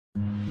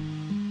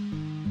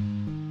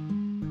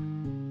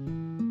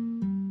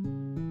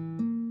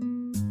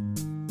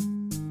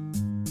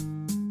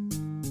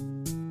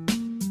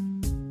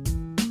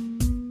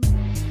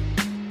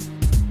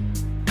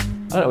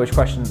don't know which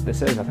question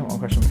this is. I think we're on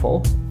question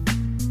 4,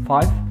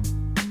 5,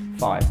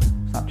 5.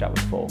 Snapchat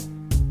was 4.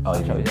 Oh,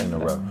 Snapchat was in a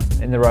row.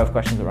 In the row of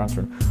questions that we're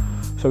answering.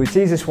 So we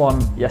teased this one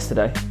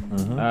yesterday,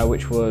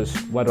 which was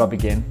where do I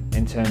begin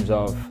in terms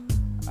of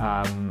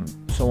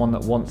someone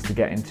that wants to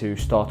get into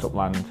startup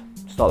land,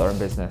 start their own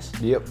business.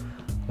 Yep.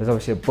 There's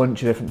obviously a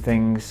bunch of different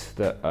things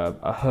that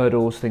are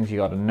hurdles, things you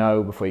got to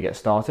know before you get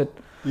started.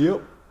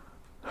 Yep.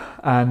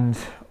 And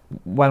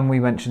when we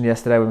mentioned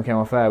yesterday when we came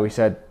off air, we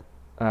said,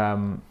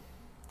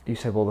 you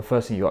said, well, the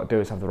first thing you got to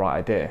do is have the right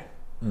idea.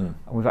 And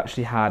we've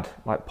actually had,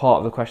 like, part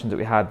of the questions that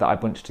we had that I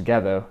bunched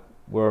together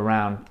were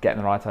around getting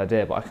the right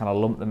idea, but I kind of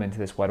lumped them into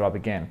this, where do I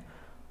begin?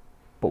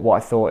 But what I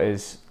thought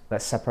is,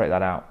 let's separate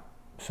that out.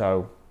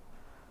 So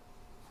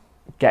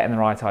getting the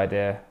right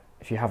idea,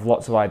 if you have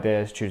lots of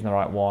ideas, choosing the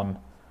right one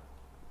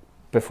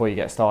before you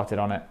get started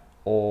on it,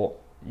 or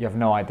you have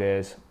no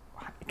ideas,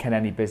 can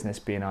any business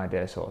be an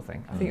idea sort of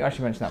thing? I think you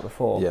actually mentioned that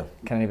before. Yeah.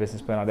 Can any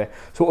business be an idea?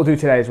 So what we'll do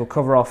today is we'll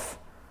cover off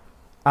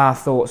our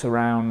thoughts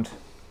around,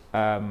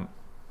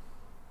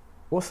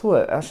 what's the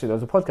word? Actually, there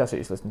was a podcast that you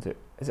used to listen to.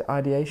 Is it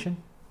ideation?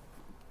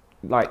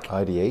 Like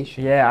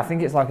Ideation? Yeah, I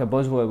think it's like a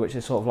buzzword, which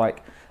is sort of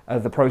like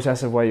the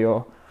process of where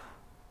you're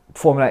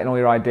formulating all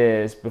your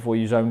ideas before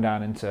you zone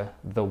down into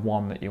the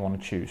one that you want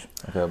to choose.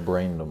 Like a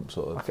brain dump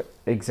sort of. Like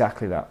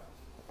exactly that.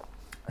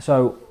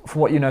 So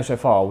from what you know so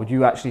far, would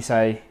you actually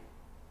say,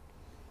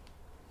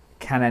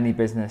 can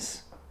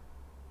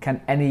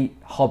any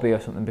hobby or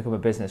something become a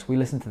business? We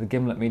listened to the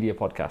Gimlet Media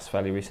podcast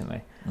fairly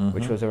recently,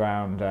 which was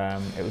around,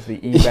 it was the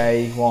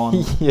eBay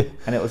one, Yeah.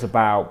 and it was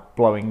about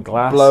blowing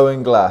glass.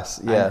 Blowing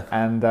glass, yeah.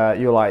 And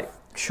you're like,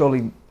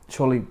 surely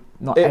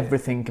not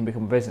everything can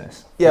become a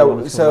business.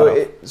 Yeah,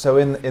 so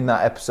in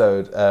that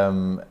episode,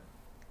 and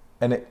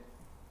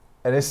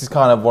this is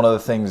kind of one of the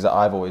things that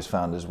I've always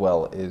found as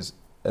well is,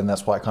 and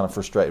that's why it kind of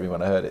frustrated me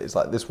when I heard it. It's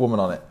like this woman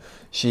on it,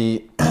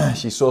 she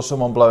saw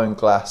someone blowing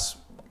glass.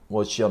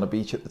 Was she on a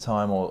beach at the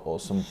time or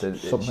something?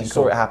 She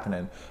saw it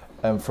happening,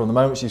 and from the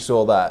moment she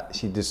saw that,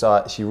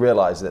 she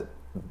realised that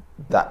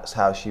that's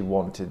how she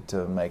wanted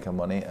to make her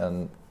money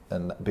and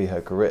be her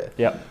career.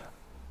 Yeah.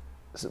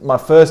 So my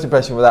first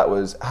impression with that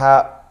was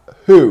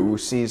who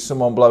sees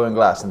someone blowing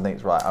glass and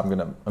thinks, right, I'm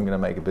gonna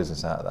make a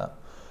business out of that,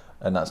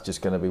 and that's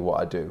just gonna be what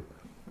I do.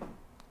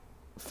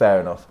 Fair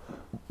enough.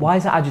 Why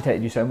has that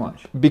agitated you so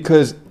much?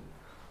 Because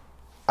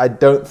I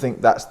don't think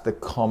that's the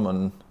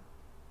common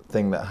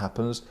thing that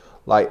happens.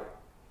 Like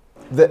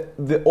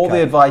all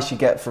the advice you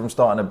get from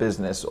starting a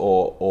business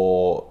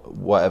or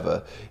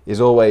whatever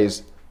is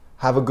always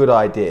have a good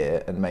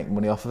idea and make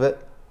money off of it.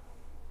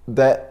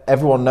 That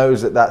everyone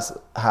knows that's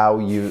how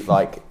you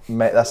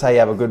that's how you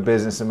have a good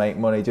business and make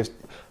money. Just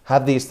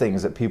have these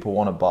things that people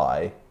want to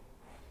buy,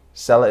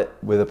 sell it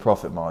with a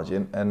profit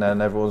margin, and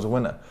then everyone's a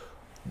winner.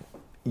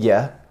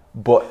 Yeah,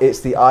 but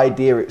it's the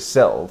idea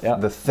itself,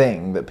 the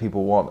thing that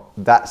people want.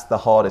 That's the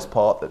hardest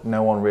part that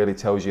no one really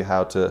tells you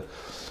how to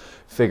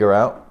figure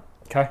out.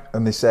 Okay.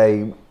 And they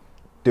say,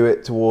 do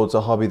it towards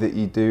a hobby that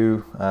you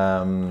do.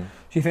 Do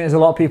you think there's a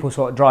lot of people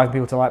sort of driving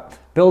people to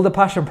like build a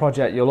passion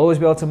project? You'll always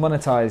be able to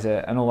monetize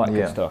it and all that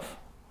good stuff.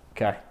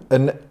 Okay.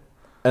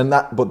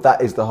 But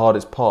that is the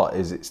hardest part.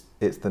 Is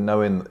it's the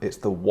knowing, it's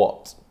the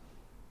what.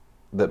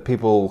 That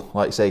people,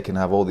 like say, can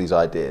have all these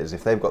ideas.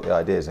 If they've got the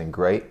ideas, then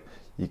great.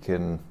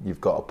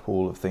 You've got a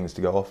pool of things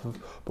to go off of.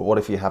 But what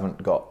if you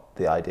haven't got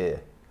the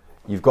idea?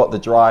 You've got the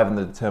drive and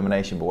the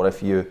determination, but what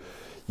if you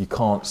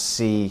can't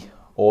see,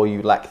 or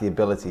you lack the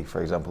ability,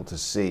 for example, to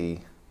see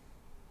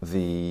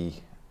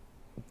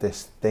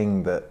this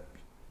thing that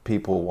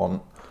people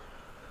want?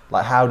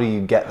 Like, how do you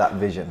get that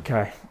vision?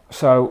 Okay.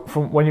 So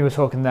from when you were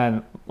talking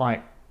then,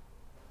 like,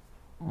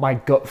 my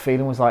gut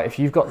feeling was like, if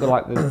you've got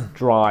the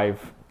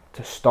drive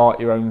to start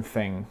your own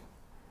thing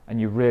and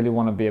you really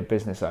want to be a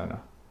business owner,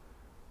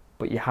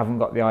 but you haven't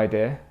got the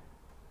idea,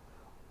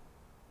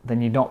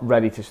 then you're not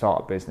ready to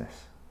start a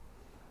business.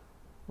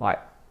 Like,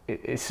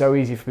 it's so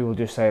easy for people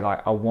to just say,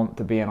 like, I want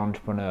to be an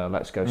entrepreneur,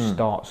 let's go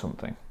start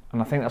something. And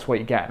I think that's what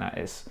you're getting at,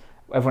 is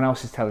everyone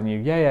else is telling you,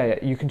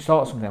 yeah, you can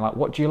start something. Like,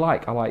 what do you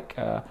like? I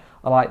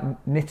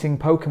like knitting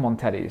Pokemon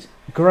teddies.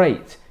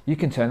 Great, you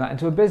can turn that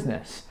into a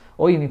business.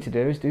 All you need to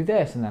do is do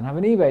this, and then have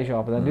an eBay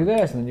shop, and then do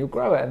this, and then you'll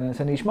grow it, and then it's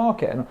a niche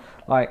market. And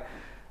like,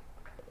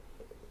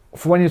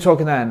 for when you're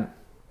talking then,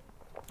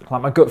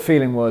 like, my gut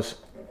feeling was,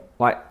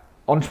 like,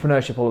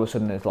 entrepreneurship all of a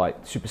sudden is like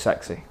super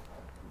sexy.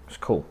 It's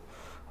cool.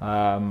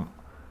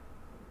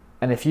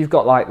 And if you've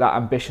got like that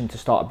ambition to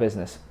start a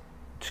business,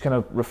 just kind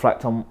of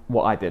reflect on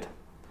what I did.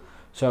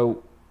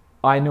 So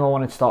I knew I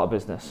wanted to start a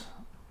business.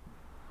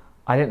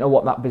 I didn't know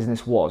what that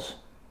business was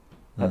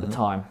at the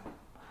time.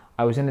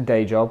 I was in a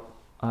day job.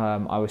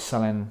 I was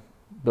selling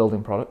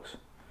building products.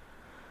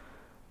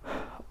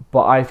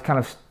 But I kind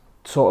of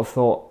sort of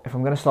thought, if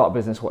I'm going to start a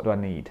business, what do I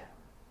need?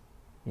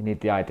 You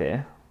need the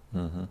idea.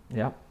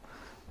 Yeah.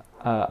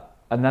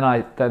 And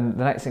then the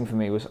next thing for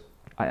me was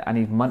I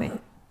need money.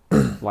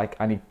 Like,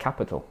 I need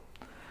capital.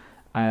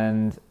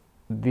 And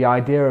the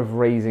idea of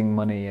raising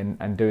money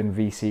and doing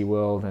VC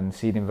world and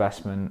seed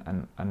investment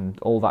and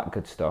all that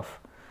good stuff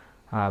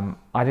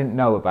I didn't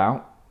know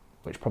about,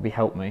 which probably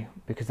helped me,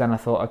 because then I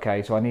thought,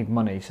 okay, so I need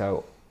money,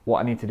 so what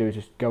I need to do is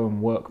just go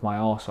and work my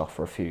arse off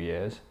for a few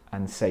years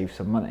and save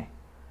some money.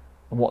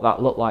 And what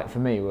that looked like for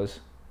me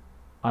was,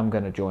 I'm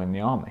going to join the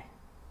army.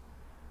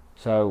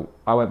 So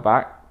I went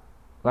back,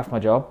 left my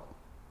job,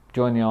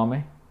 joined the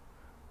army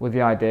with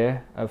the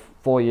idea of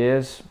 4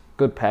 years,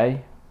 good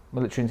pay,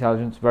 military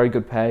intelligence, very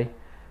good pay,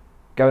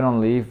 going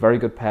on leave, very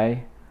good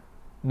pay,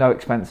 no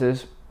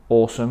expenses,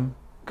 awesome,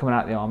 coming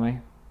out of the army,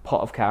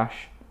 pot of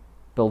cash,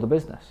 build a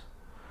business.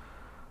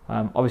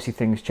 Obviously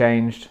things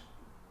changed.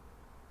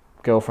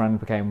 Girlfriend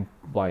became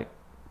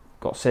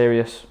got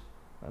serious,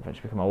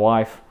 eventually became my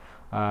wife,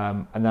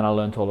 and then I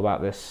learned all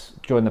about this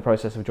during the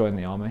process of joining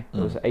the army. It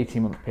was an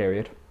 18-month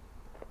period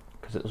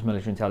because it was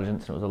military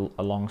intelligence and it was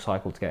a long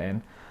cycle to get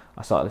in.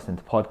 I started listening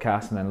to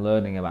podcasts and then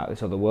learning about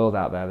this other world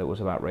out there that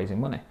was about raising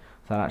money.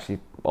 So then actually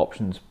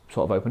options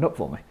sort of opened up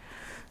for me.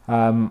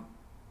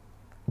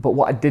 But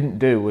what I didn't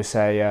do was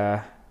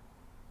say,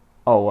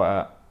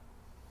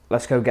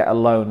 let's go get a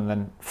loan and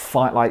then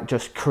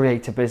just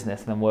create a business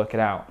and then work it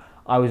out.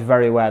 I was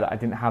very aware that I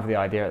didn't have the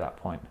idea at that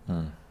point.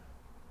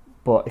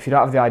 But if you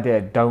don't have the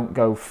idea, don't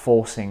go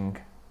forcing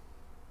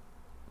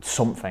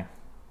something.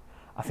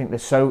 I think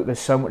there's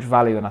so much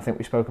value, and I think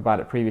we spoke about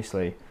it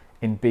previously,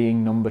 in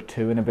being number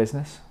two in a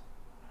business.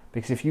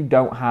 Because if you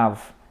don't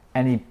have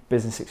any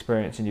business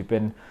experience and you've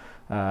been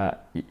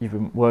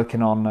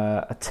working on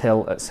a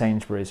till at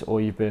Sainsbury's,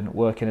 or you've been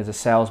working as a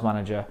sales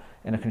manager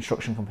in a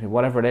construction company,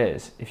 whatever it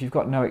is, if you've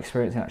got no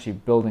experience in actually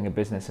building a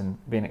business and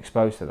being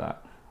exposed to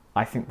that,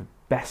 I think the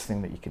best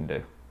thing that you can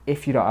do,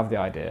 if you don't have the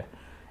idea,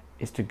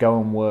 is to go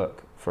and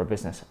work for a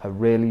business, a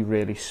really,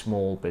 really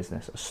small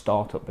business, a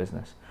startup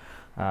business,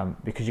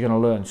 because you're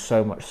going to learn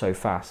so much so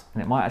fast,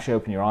 and it might actually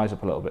open your eyes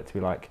up a little bit to be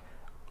like,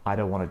 I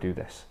don't want to do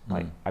this.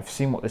 Like, I've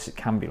seen what this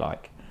can be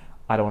like.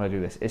 I don't want to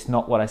do this. It's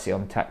not what I see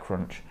on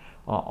TechCrunch,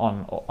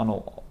 on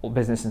all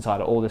Business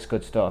Insider, all this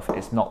good stuff.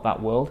 It's not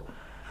that world.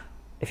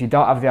 If you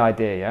don't have the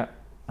idea yet,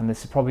 and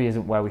this probably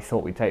isn't where we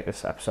thought we'd take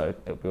this episode,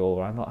 it'll be all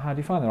around, how do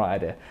you find the right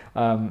idea?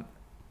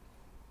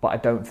 But I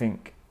don't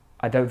think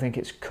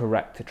it's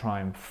correct to try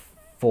and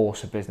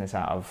force a business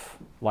out of,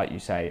 like you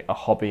say, a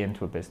hobby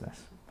into a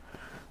business.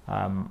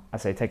 I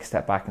say take a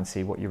step back and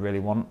see what you really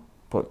want,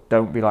 but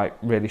don't be like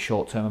really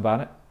short term about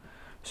it.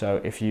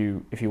 So if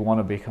you want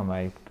to become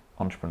a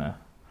entrepreneur,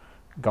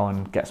 go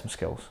and get some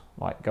skills,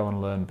 like go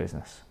and learn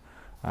business.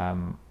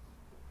 I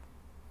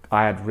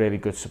had really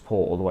good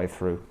support all the way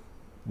through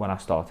when I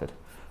started,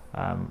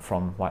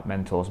 from like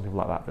mentors and people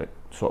like that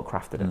sort of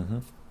crafted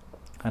it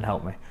and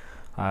helped me.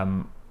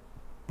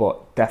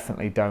 But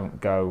definitely don't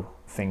go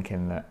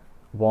thinking that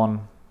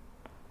one,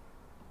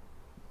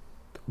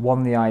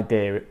 the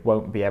idea, it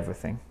won't be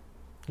everything.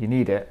 You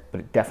need it,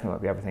 but it definitely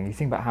won't be everything. You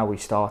think about how we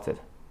started,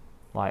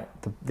 like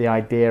the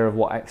idea of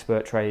what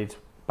expert trades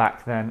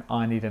back then,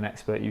 I need an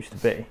expert used to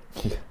be.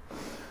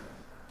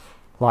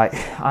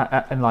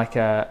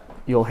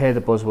 You'll hear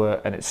the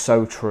buzzword, and it's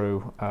so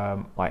true.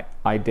 Like,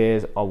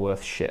 ideas are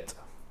worth shit,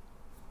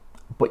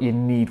 but you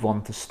need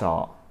one to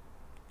start.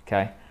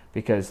 Okay,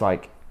 because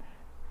like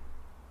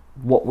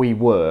what we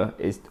were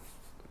is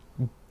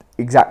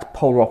exact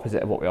polar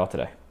opposite of what we are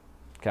today.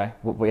 Okay,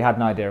 we had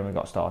an idea and we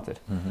got started.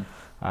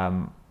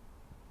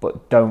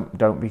 But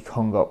don't be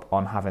hung up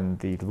on having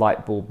the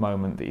light bulb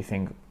moment that you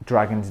think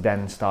Dragon's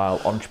Den style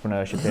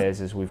entrepreneurship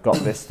is we've got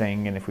this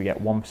thing, and if we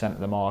get 1% of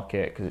the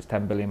market because it's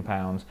 £10 billion,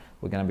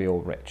 we're going to be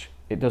all rich.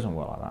 It doesn't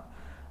work like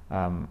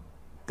that.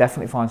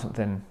 Definitely find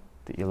something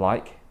that you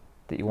like,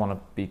 that you want to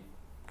be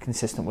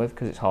consistent with,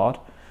 because it's hard.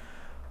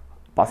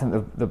 But I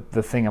think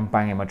the thing I'm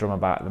banging my drum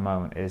about at the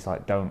moment is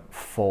like, don't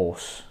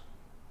force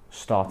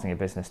starting a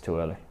business too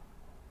early.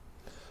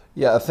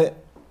 Yeah,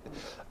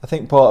 I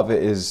think part of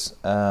it is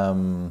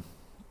when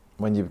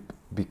you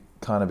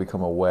kind of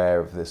become aware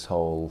of this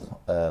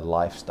whole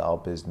lifestyle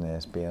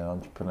business, being an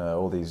entrepreneur,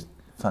 all these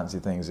fancy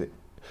things.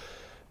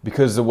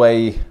 Because the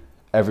way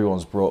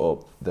everyone's brought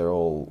up,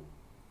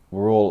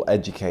 we're all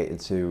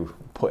educated to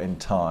put in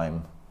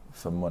time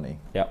for money.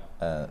 Yeah.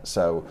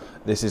 So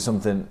this is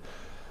something.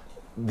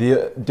 Doing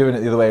it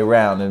the other way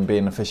around and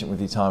being efficient with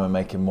your time and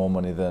making more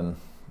money than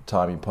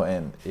time you put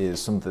in is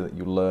something that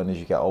you learn as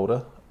you get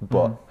older.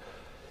 But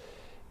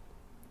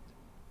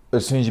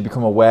as soon as you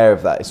become aware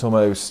of that, it's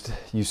almost,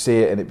 you see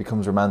it and it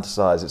becomes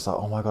romanticized. It's like,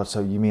 oh my God,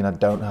 so you mean I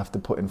don't have to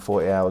put in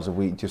 40 hours a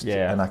week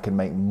and I can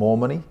make more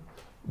money?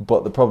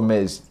 But the problem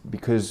is,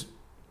 because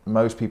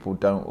most people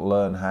don't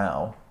learn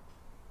how,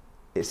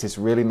 it's this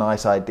really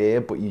nice idea,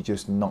 but you're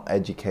just not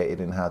educated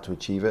in how to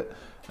achieve it.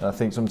 And I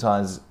think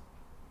sometimes,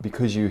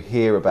 because you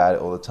hear about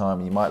it all the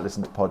time, you might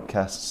listen to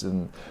podcasts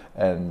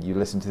and you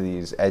listen to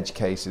these edge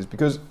cases,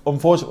 because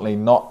unfortunately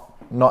not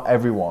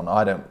everyone,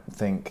 I don't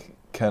think,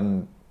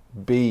 can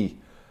be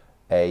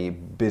a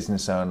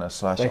business owner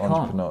 /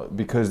 entrepreneur,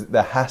 because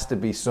there has to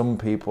be some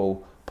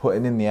people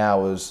putting in the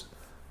hours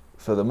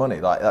for the money.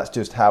 Like, that's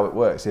just how it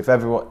works. If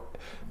everyone,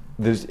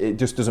 it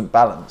just doesn't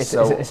balance.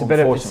 It's a bit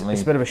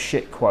of a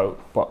shit quote,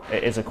 but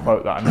it is a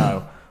quote that I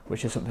know.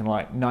 which is something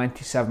like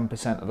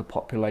 97% of the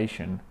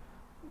population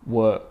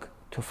work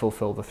to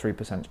fulfill the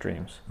 3%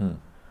 dreams,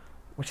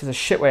 which is a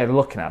shit way of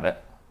looking at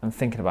it and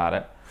thinking about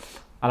it.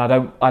 And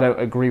I don't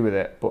agree with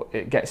it, but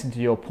it gets into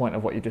your point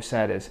of what you just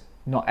said is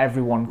not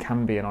everyone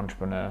can be an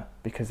entrepreneur,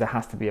 because there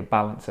has to be a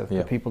balance of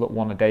the people that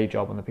want a day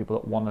job and the people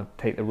that want to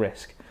take the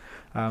risk.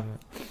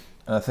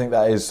 And I think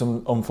that is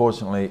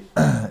unfortunately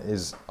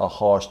is a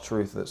harsh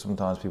truth that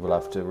sometimes people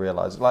have to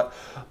realise. Like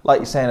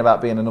you're saying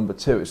about being a number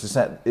two, it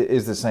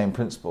is the same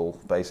principle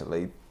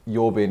basically.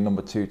 You're being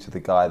number two to the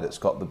guy that's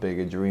got the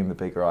bigger dream, the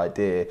bigger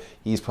idea.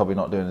 He's probably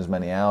not doing as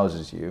many hours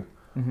as you,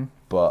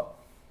 but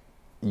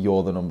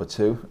you're the number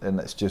two, and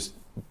it's just.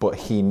 But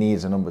he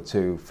needs a number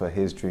two for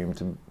his dream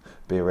to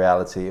be a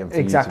reality, and for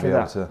exactly you to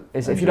be able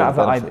to. If you don't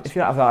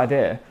have that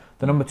idea,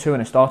 the number two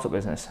in a startup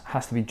business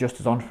has to be just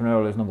as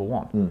entrepreneurial as number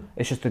one.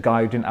 It's just the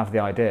guy who didn't have the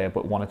idea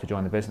but wanted to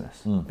join the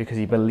business because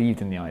he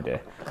believed in the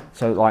idea.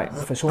 So, like,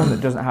 for someone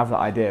that doesn't have that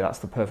idea, that's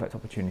the perfect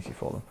opportunity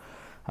for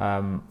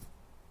them.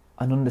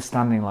 And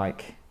understanding,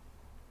 like,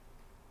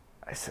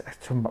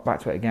 coming back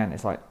to it again,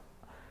 it's like,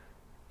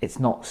 it's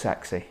not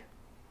sexy,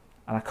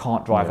 and I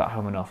can't drive that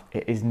home enough.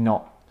 It is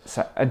not.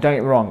 And don't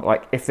get me wrong.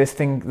 Like, if this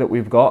thing that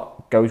we've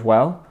got goes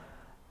well,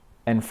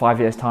 in 5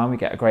 years' time we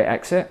get a great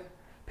exit,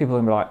 people are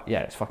gonna be like, yeah,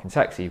 it's fucking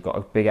sexy. You've got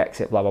a big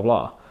exit, blah blah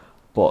blah.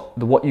 But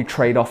what you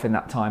trade off in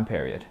that time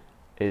period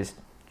is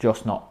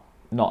just not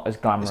as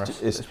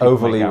glamorous. It's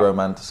overly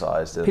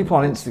romanticised. People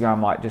on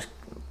Instagram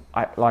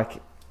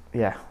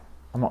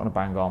I'm not going to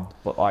bang on,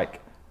 but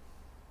like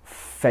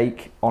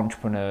fake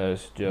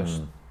entrepreneurs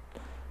just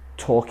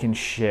talking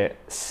shit,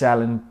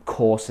 selling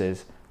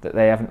courses that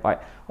they haven't,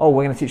 like, oh,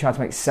 we're going to teach you how to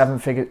make 7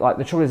 figures. Like,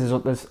 the trouble is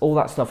there's all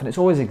that stuff, and it's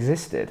always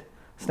existed.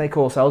 Snake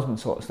oil salesman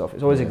sort of stuff.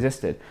 It's always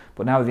existed.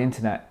 But now with the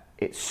internet,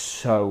 it's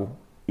so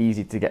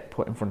easy to get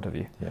put in front of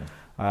you.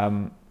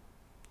 Yeah.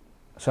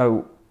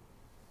 So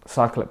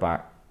cycle it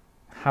back.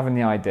 Having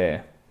the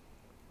idea.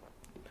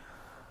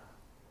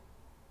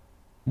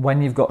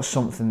 When you've got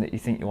something that you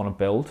think you want to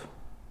build,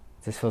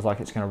 this feels like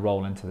it's going to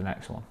roll into the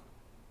next one.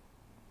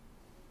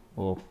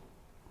 Or do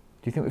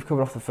you think we've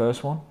covered off the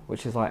first one?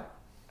 Which is like,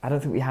 I don't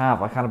think we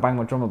have. I kind of bang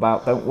my drum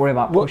about, don't worry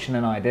about pushing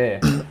an idea.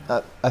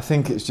 I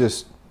think it's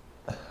just,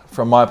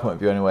 from my point of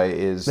view anyway,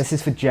 is... This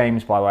is for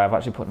James, by the way. I've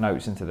actually put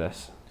notes into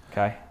this.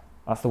 Okay?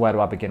 That's the Where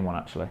Do I Begin one,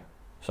 actually.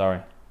 Sorry.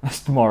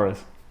 That's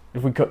tomorrow's.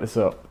 If we cut this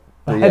up.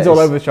 My head's all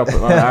over the shop at the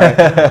moment.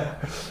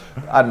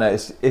 I don't know.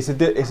 It's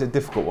a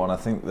difficult one. I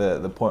think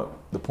the point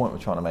we're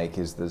trying to make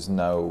is there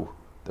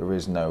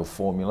is no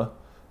formula.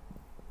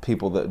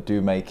 People that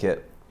do make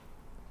it,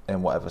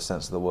 in whatever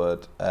sense of the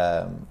word,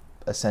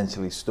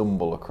 essentially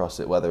stumble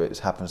across it, whether it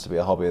happens to be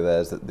a hobby of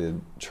theirs that they're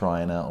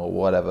trying out or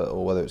whatever,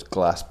 or whether it's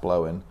glass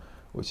blowing,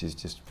 which is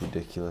just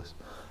ridiculous.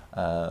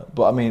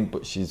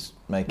 But she's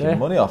making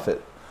money off it.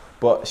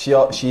 But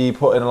she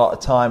put in a lot of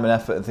time and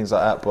effort and things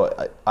like that.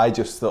 But I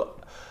just thought,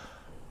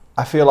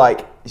 I feel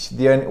like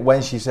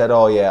when she said,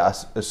 "Oh yeah,"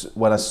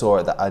 when I saw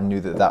it, that I knew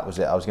that was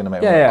it. I was going to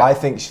make money. Yeah. I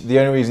think the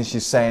only reason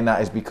she's saying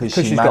that is because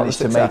she managed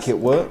to make it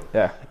work.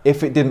 Yeah.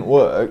 If it didn't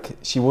work,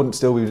 she wouldn't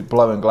still be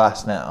blowing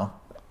glass now.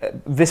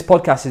 This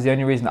podcast is the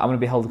only reason that I'm going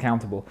to be held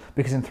accountable,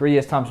 because in 3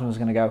 years' time, someone's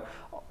going to go,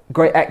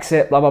 "Great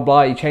exit, blah blah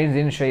blah. You changed the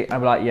industry," and I'll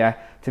be like, "Yeah."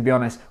 To be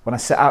honest, when I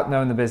set out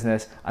knowing the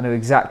business, I knew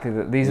exactly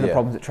that these are the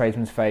problems that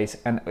tradesmen face,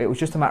 and it was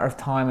just a matter of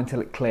time until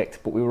it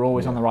clicked. But we were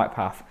always on the right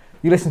path.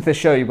 You listen to this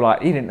show, you'd be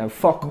like, he didn't know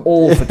fuck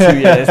all for 2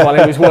 years while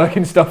he was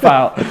working stuff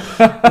out.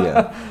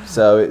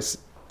 So it's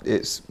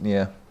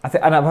I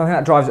think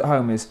that drives it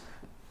home is,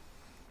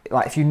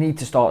 like, if you need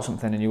to start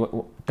something and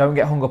you don't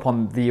get hung up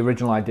on the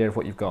original idea of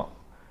what you've got.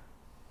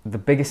 The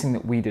biggest thing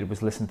that we did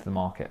was listen to the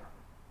market.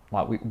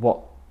 Like,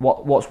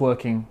 what's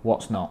working,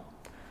 what's not.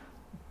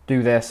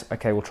 Do this,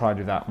 okay, we'll try to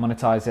do that.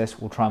 Monetize this,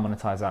 we'll try and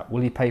monetize that.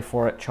 Will you pay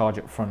for it? Charge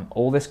it front.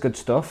 All this good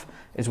stuff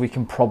is we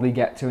can probably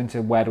get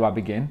into where do I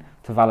begin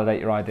to validate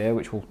your idea,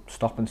 which we'll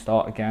stop and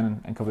start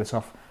again and cover this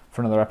off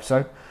for another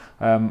episode.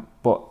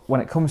 But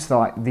when it comes to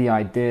like the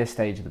idea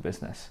stage of the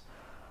business,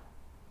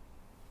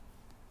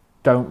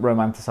 don't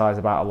romanticize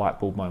about a light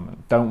bulb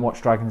moment. Don't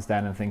watch Dragon's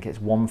Den and think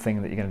it's one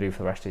thing that you're going to do for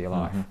the rest of your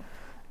life.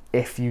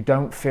 If you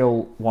don't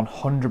feel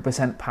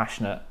 100%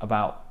 passionate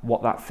about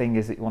what that thing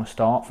is that you want to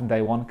start from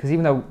day one, because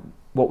even though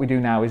what we do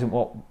now isn't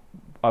what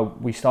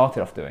we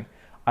started off doing,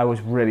 I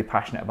was really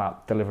passionate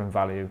about delivering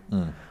value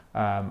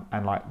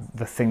and like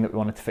the thing that we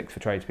wanted to fix for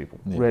tradespeople.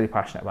 Really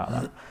passionate about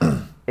that.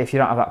 If you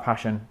don't have that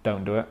passion,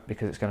 don't do it,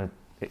 because it's going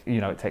to,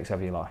 it takes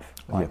over your life.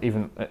 Like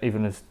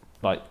even as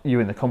like you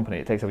in the company,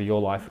 it takes over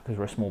your life because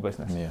we're a small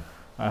business.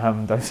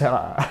 Don't say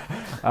that.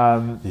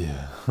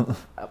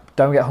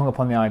 Don't get hung up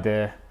on the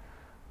idea.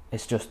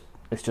 It's just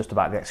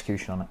about the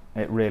execution on it.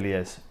 It really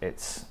is.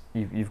 It's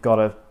you've got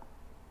to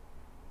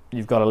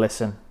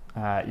listen.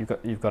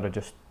 You've got to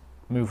just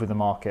move with the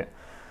market,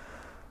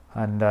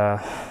 and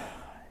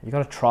you've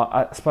got to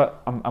try.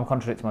 I'm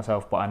contradicting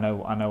myself, but I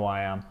know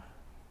I am.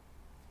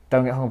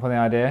 Don't get hung up on the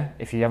idea.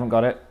 If you haven't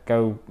got it,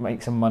 go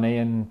make some money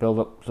and build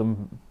up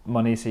some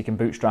money so you can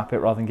bootstrap it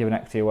rather than giving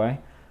equity away.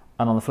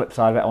 And on the flip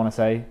side of it, I want to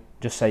say,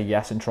 just say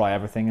yes and try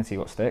everything and see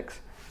what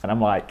sticks. And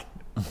I'm like,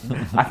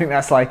 I think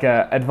that's like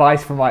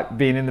advice from like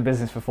being in the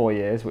business for 4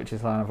 years, which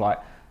is kind of like,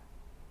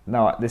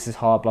 no, this is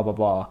hard, blah, blah,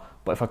 blah.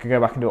 But if I could go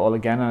back and do it all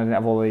again and I didn't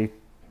have all the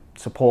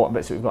support and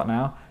bits that we've got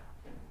now,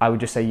 I would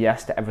just say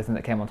yes to everything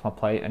that came onto my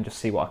plate and just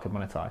see what I could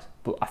monetize.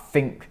 But I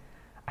think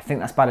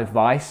that's bad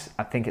advice.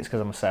 I think it's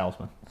because I'm a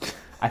salesman.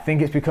 I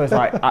think it's because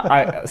like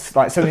I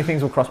like so many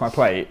things will cross my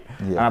plate,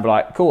 and I'll be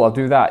like, cool, I'll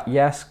do that.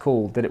 Yes,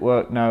 cool. Did it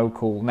work? No,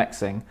 cool. Next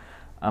thing,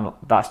 and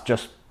that's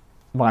just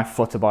my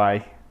flutter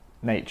by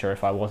nature.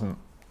 If I wasn't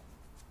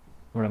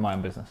running my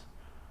own business,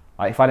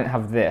 like if I didn't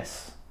have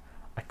this,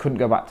 I couldn't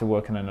go back to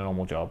working in a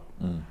normal job,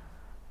 and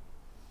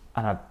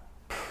I'd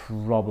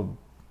probably.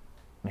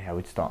 Yeah,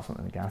 we'd start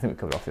something again. I think we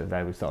covered off the other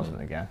day. We'd start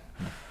something again.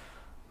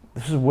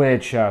 This was a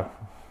weird show.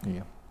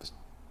 Yeah.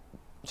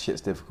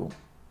 Shit's difficult.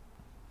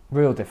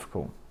 Real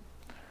difficult.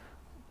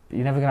 But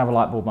you're never going to have a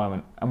light bulb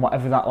moment. And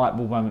whatever that light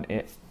bulb moment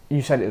is,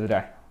 you said it the other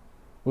day.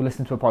 We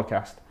listened to a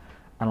podcast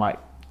and like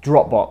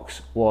Dropbox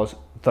was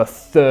the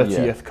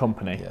 30th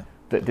company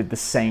that did the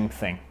same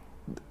thing.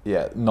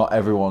 Yeah, not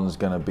everyone's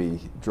going to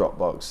be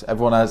Dropbox.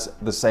 Everyone has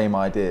the same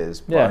ideas,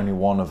 but only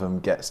one of them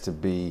gets to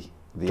be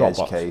the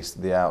Dropbox. Edge case,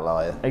 the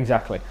outlier.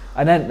 Exactly.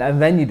 And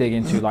then you dig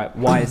into like,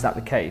 why is that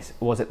the case?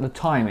 Was it the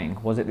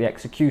timing? Was it the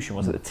execution?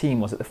 Was it the team?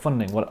 Was it the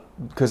funding?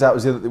 Because that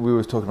was we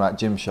were talking about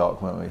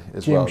Gymshark, weren't we?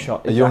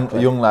 Gymshark, exactly.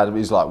 A young lad,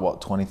 he's like what,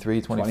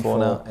 23, 24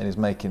 now, and he's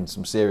making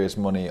some serious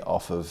money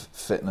off of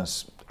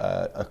fitness,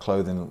 a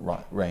clothing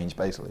range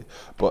basically.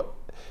 But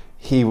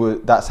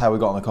that's how we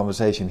got on the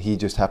conversation. He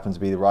just happened to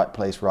be the right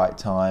place, right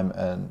time,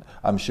 and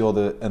I'm sure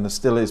there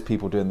still is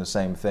people doing the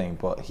same thing,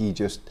 but he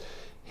just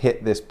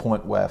hit this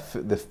point where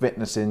the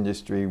fitness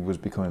industry was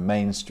becoming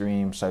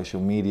mainstream, social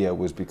media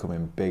was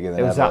becoming bigger than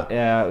ever.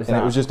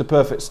 It was just a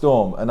perfect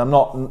storm. And I'm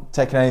not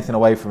taking anything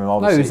away from him,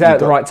 obviously. No, he was there at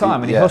the right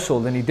time, and he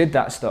hustled and he did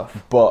that stuff.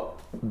 But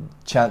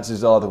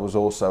chances are there was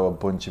also a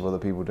bunch of other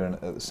people doing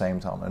it at the same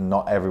time, and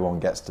not everyone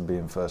gets to be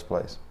in first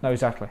place. No,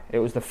 exactly. It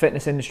was the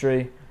fitness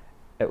industry,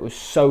 it was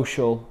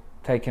social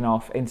taking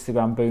off,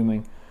 Instagram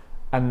booming,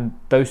 and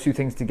those two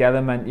things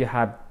together meant you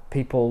had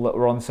people that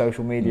were on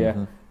social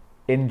media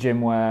in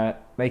gym wear,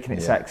 making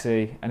it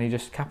sexy, and he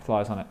just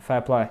capitalised on it.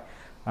 Fair play.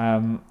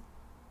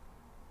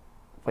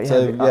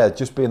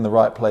 Just be in the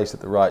right place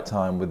at the right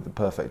time with the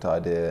perfect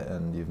idea,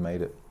 and you've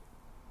made it.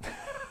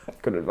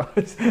 Good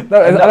advice.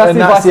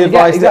 That's the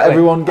advice that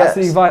everyone gets.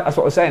 That's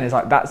what I was saying. Is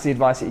like that's the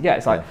advice that you get.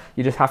 It's like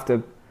you just have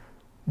to.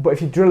 But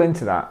if you drill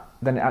into that,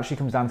 then it actually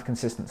comes down to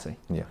consistency.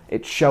 Yeah.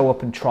 It's show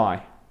up and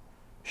try,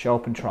 show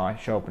up and try,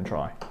 show up and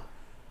try.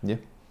 Yeah.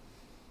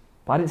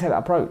 But I didn't take that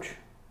approach.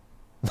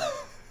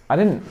 I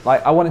didn't.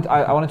 Like I wanted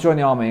to join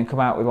the army and come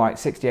out with like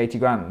 60, 80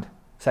 grand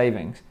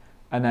savings,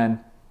 and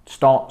then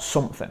start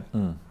something.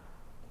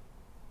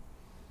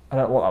 I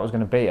don't know what that was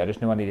going to be. I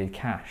just knew I needed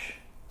cash.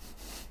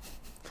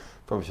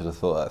 Probably should have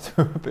thought that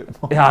through a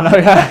bit more. Yeah, I know.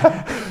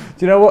 Yeah.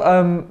 Do you know what?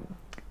 Do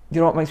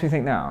you know what makes me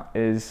think now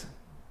is?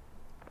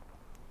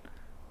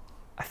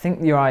 I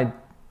think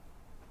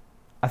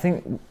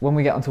when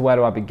we get onto where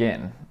do I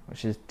begin,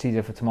 which is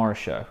teaser for tomorrow's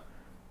show,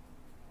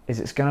 is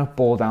it's going to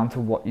boil down to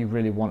what you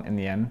really want in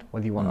the end,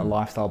 whether you want a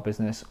lifestyle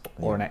business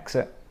or an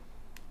exit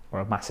or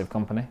a massive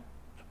company.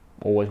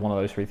 Always one of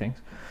those three things.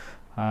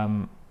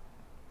 And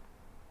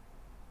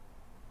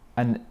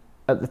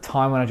at the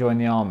time when I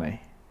joined the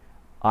army,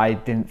 I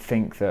didn't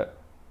think that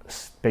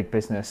big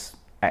business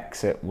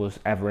exit was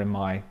ever in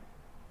my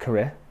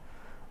career.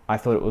 I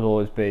thought it would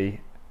always be,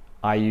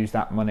 I use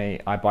that money,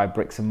 I buy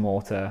bricks and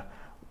mortar,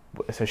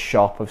 it's a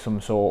shop of some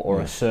sort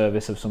or a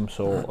service of some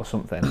sort or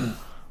something. And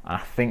I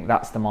think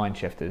that's the mind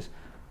shifters.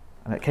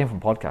 And it came from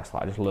podcasts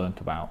that I just learned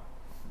about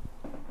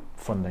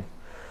funding.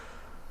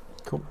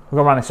 Cool. We've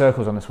gone around in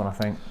circles on this one, I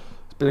think.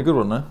 It's been a good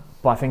one, though.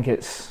 But I think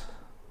it's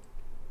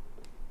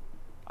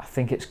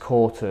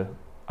core to.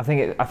 I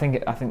think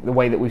the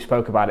way that we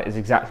spoke about it is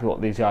exactly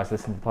what these guys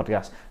listen to the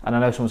podcast. And I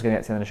know someone's going to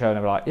get to the end of the show and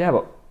they'll be like, yeah,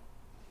 but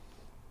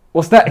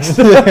what's next?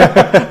 What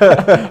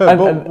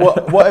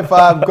if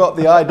I've got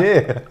the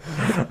idea?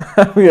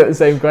 We get the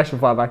same question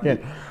far back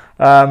in.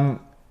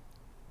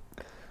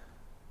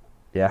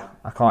 Yeah,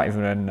 I can't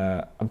even.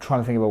 I'm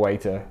trying to think of a way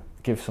to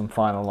give some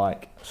final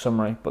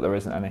summary, but there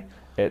isn't any.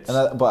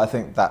 But I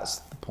think that's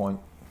the point.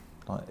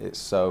 Like, it's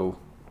so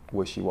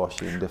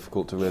wishy-washy and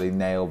difficult to really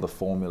nail the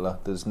formula.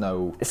 There's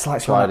no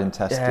tried and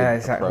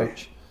tested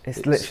approach.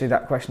 It's literally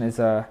that question is,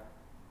 I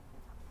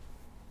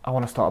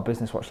want to start a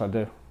business, what should I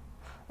do?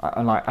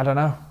 I'm like, I don't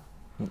know.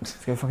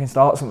 Let's go fucking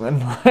start something.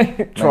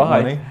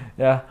 Try. Make money.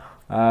 Yeah.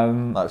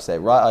 Like I say,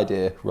 right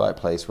idea, right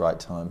place, right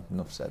time.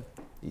 Enough said.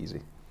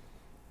 Easy.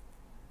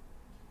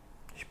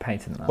 You're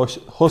painting that.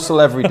 Hustle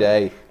every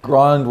day.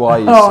 Grind while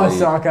you sleep.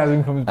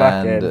 Sarcasm comes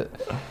back in.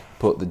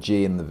 Put the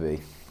G in the V.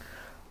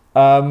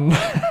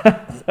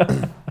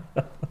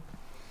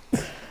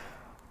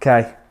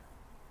 Okay.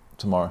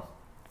 Tomorrow.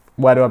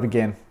 Where do I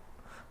begin?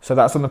 So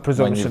that's on the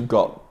presumption.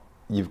 When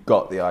you've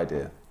got the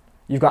idea.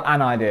 You've got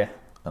an idea.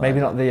 Maybe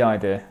not the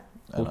idea.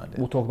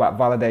 We'll talk about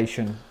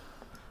validation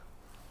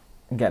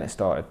and getting it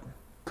started.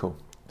 Cool.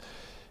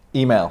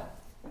 Email.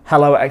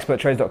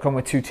 hello@experttrades.com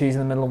with 2 T's in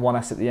the middle and 1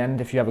 S at the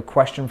end. If you have a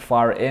question,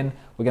 fire it in.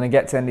 We're going to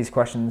get to end these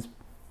questions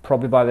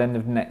probably by the end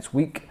of next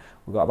week.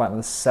 We've got about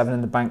another 7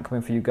 in the bank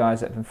coming for you guys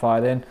that have been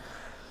fired in.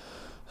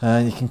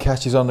 And you can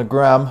catch us on the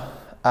gram,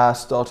 our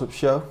startup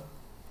show,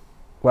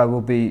 where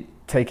we'll be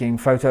taking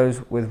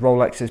photos with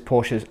Rolexes,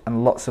 Porsches,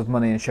 and lots of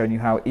money and showing you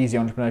how easy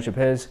entrepreneurship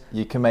is.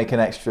 You can make an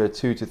extra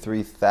 $2,000 to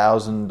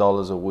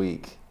 $3,000 a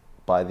week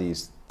by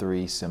these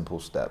 3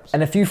 simple steps.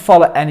 And if you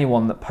follow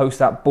anyone that posts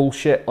that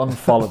bullshit,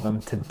 unfollow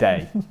them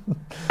today.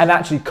 And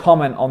actually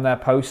comment on their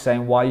post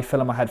saying, why are you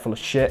filling my head full of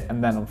shit?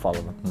 And then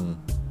unfollow them.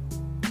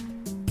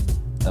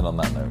 And on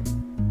that note,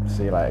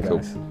 See you later, cool.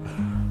 guys.